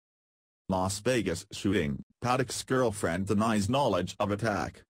Las Vegas shooting, Paddock's girlfriend denies knowledge of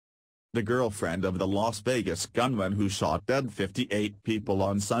attack. The girlfriend of the Las Vegas gunman who shot dead 58 people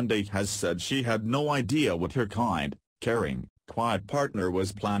on Sunday has said she had no idea what her kind, caring, quiet partner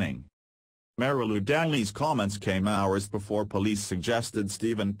was planning. Marilou Danley's comments came hours before police suggested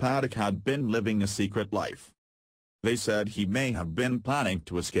Stephen Paddock had been living a secret life. They said he may have been planning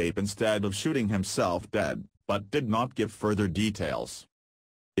to escape instead of shooting himself dead, but did not give further details.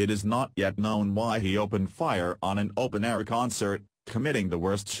 It is not yet known why he opened fire on an open-air concert, committing the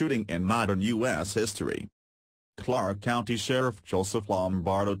worst shooting in modern U.S. history. County Sheriff Joseph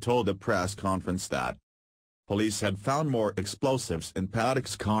Lombardo told a press conference that police had found more explosives in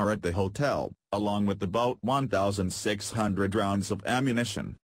Paddock's car at the hotel, along with about 1,600 rounds of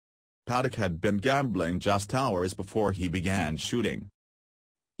ammunition. Paddock had been gambling just hours before he began shooting.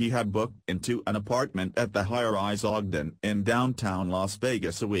 He had booked into an apartment at the high-rise Ogden in downtown Las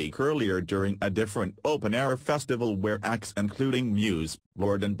Vegas a week earlier during a different open-air festival where acts including Muse,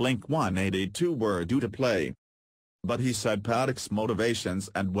 Lorde and Blink-182 were due to play. But he said Paddock's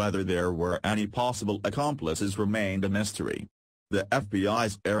motivations and whether there were any possible accomplices remained a mystery. The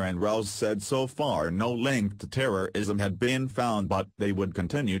FBI's Aaron Rouse said so far no link to terrorism had been found, but they would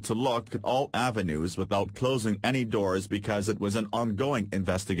continue to look at all avenues without closing any doors because it was an ongoing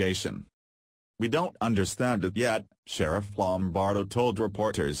investigation. "We don't understand it yet," Sheriff Lombardo told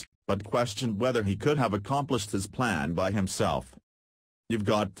reporters, but questioned whether he could have accomplished his plan by himself. "You've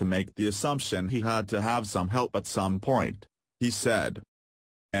got to make the assumption he had to have some help at some point," he said.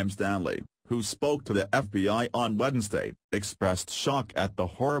 Ms. Danley, who spoke to the FBI on Wednesday, expressed shock at the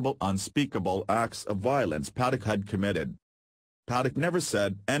horrible unspeakable acts of violence Paddock had committed. "Paddock never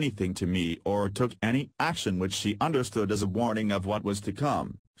said anything to me or took any action which she understood as a warning of what was to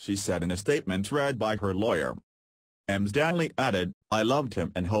come," she said in a statement read by her lawyer. Ms. Danley added, "I loved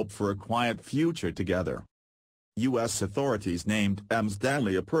him and hoped for a quiet future together." U.S. authorities named Ms.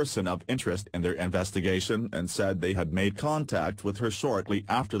 Danley a person of interest in their investigation and said they had made contact with her shortly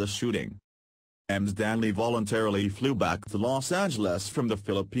after the shooting. Ms. Danley voluntarily flew back to Los Angeles from the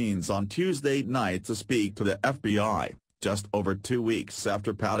Philippines on Tuesday night to speak to the FBI, just over 2 weeks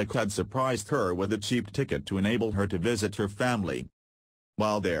after Paddock had surprised her with a cheap ticket to enable her to visit her family.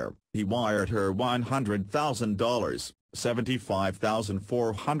 While there, he wired her $100,000,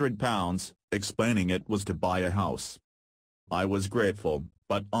 £75,400, explaining it was to buy a house. "I was grateful,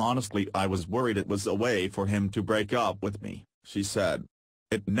 but honestly I was worried it was a way for him to break up with me," she said.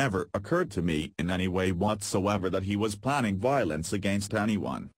 "It never occurred to me in any way whatsoever that he was planning violence against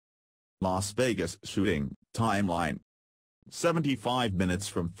anyone." Las Vegas shooting, timeline. 75 minutes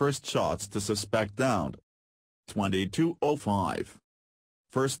from first shots to suspect downed. 22:05.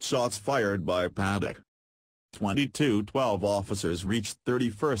 First shots fired by Paddock. 22:12 Officers reached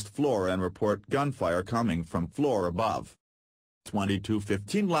 31st floor and report gunfire coming from floor above.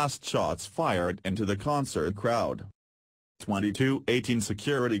 22:15 Last shots fired into the concert crowd. 22:18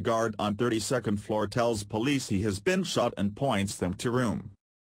 Security guard on 32nd floor tells police he has been shot and points them to room.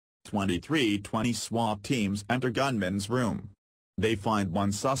 23:20 SWAT teams enter gunman's room. They find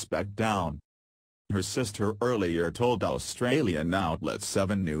one suspect down. Her sister earlier told Australian outlet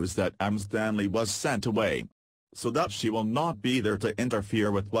 7 News that Ms. Danley was sent away, so that she will not be there to interfere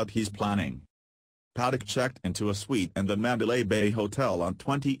with what he's planning. Paddock checked into a suite in the Mandalay Bay Hotel on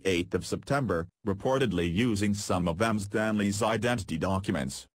 28 September, reportedly using some of Ms. Danley's identity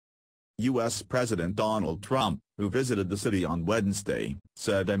documents. U.S. President Donald Trump, who visited the city on Wednesday,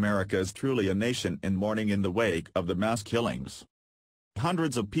 said America is truly a nation in mourning in the wake of the mass killings.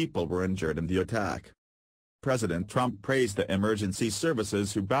 Hundreds of people were injured in the attack. President Trump praised the emergency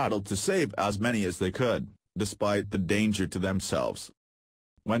services who battled to save as many as they could, despite the danger to themselves.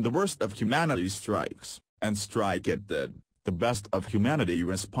 "When the worst of humanity strikes, and strike it did, the best of humanity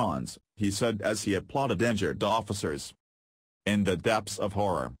responds," he said as he applauded injured officers. "In the depths of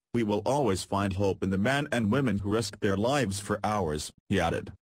horror, we will always find hope in the men and women who risked their lives for ours," he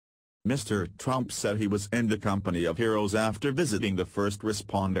added. Mr. Trump said he was in the company of heroes after visiting the first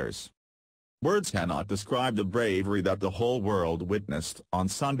responders. "Words cannot describe the bravery that the whole world witnessed on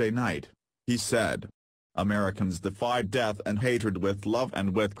Sunday night," he said. "Americans defied death and hatred with love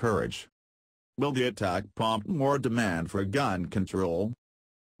and with courage." Will the attack prompt more demand for gun control?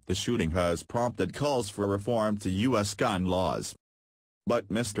 The shooting has prompted calls for reform to U.S. gun laws. But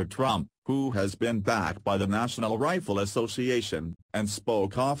Mr. Trump, who has been backed by the National Rifle Association, and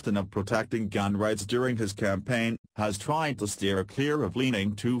spoke often of protecting gun rights during his campaign, has tried to steer clear of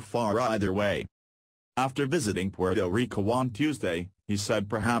leaning too far either way. After visiting Puerto Rico on Tuesday, he said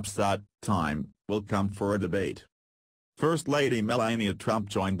perhaps that time will come for a debate. First Lady Melania Trump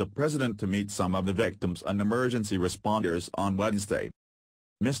joined the president to meet some of the victims and emergency responders on Wednesday.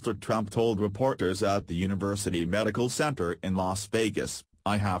 Mr. Trump told reporters at the University Medical Center in Las Vegas,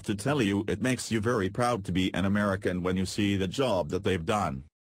 "I have to tell you, it makes you very proud to be an American when you see the job that they've done."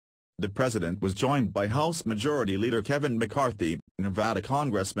 The president was joined by House Majority Leader Kevin McCarthy, Nevada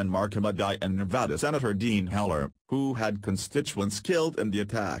Congressman Mark Hamadi and Nevada Senator Dean Heller, who had constituents killed in the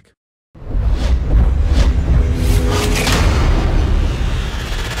attack.